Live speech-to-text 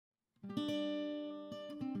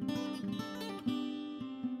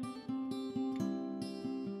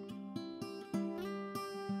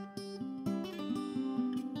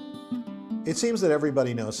It seems that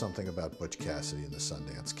everybody knows something about Butch Cassidy and the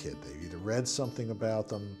Sundance Kid. They've either read something about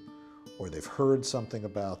them, or they've heard something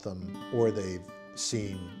about them, or they've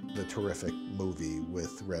seen the terrific movie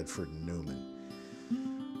with Redford and Newman.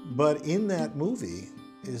 But in that movie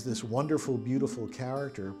is this wonderful, beautiful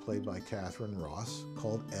character played by Catherine Ross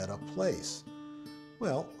called Etta Place.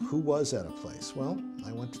 Well, who was Etta Place? Well,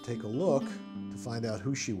 I went to take a look to find out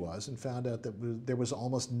who she was and found out that there was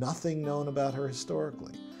almost nothing known about her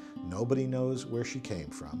historically. Nobody knows where she came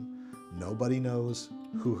from. Nobody knows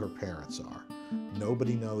who her parents are.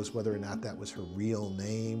 Nobody knows whether or not that was her real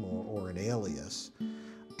name or an alias.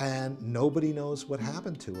 And nobody knows what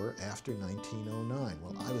happened to her after 1909.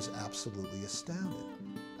 Well, I was absolutely astounded.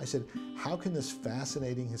 I said, how can this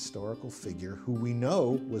fascinating historical figure, who we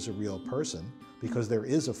know was a real person, because there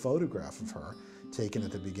is a photograph of her taken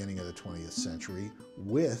at the beginning of the 20th century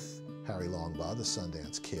with Harry Longbaugh, the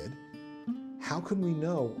Sundance Kid, how can we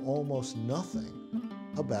know almost nothing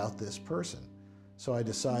about this person? So I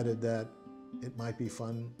decided that it might be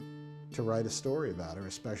fun to write a story about her,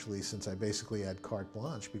 especially since I basically had carte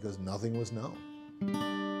blanche because nothing was known.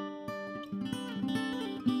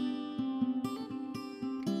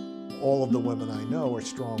 All of the women I know are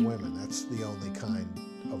strong women. That's the only kind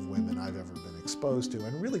of women I've ever been exposed to,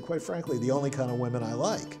 and really, quite frankly, the only kind of women I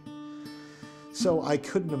like. So I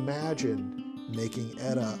couldn't imagine making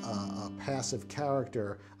Etta a passive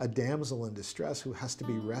character, a damsel in distress who has to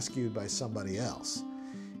be rescued by somebody else.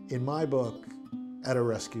 In my book, Etta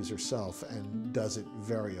rescues herself and does it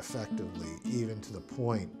very effectively, even to the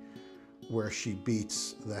point where she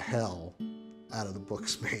beats the hell out of the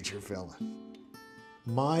book's major villain.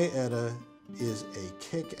 My Etta is a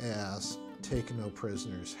kick-ass,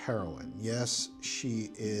 take-no-prisoners heroine. Yes,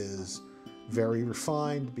 she is very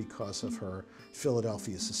refined because of her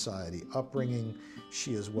Philadelphia society upbringing.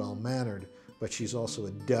 She is well-mannered, but she's also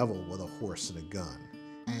a devil with a horse and a gun.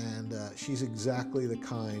 And she's exactly the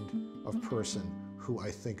kind of person who I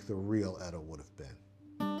think the real Etta would have been.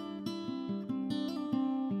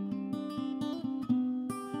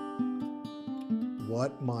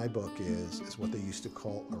 What my book is what they used to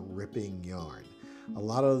call a ripping yarn. A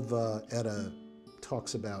lot of Etta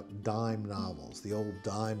talks about dime novels, the old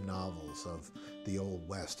dime novels of the Old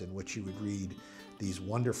West, in which you would read these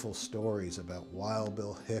wonderful stories about Wild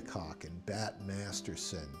Bill Hickok and Bat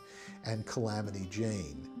Masterson and Calamity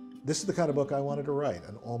Jane. This is the kind of book I wanted to write,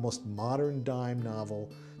 an almost modern dime novel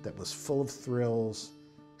that was full of thrills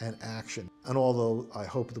and action. And although I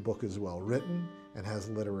hope the book is well written and has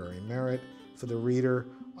literary merit, for the reader,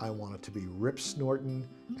 I want it to be rip-snortin'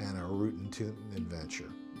 and a rootin' tootin'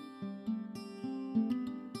 adventure.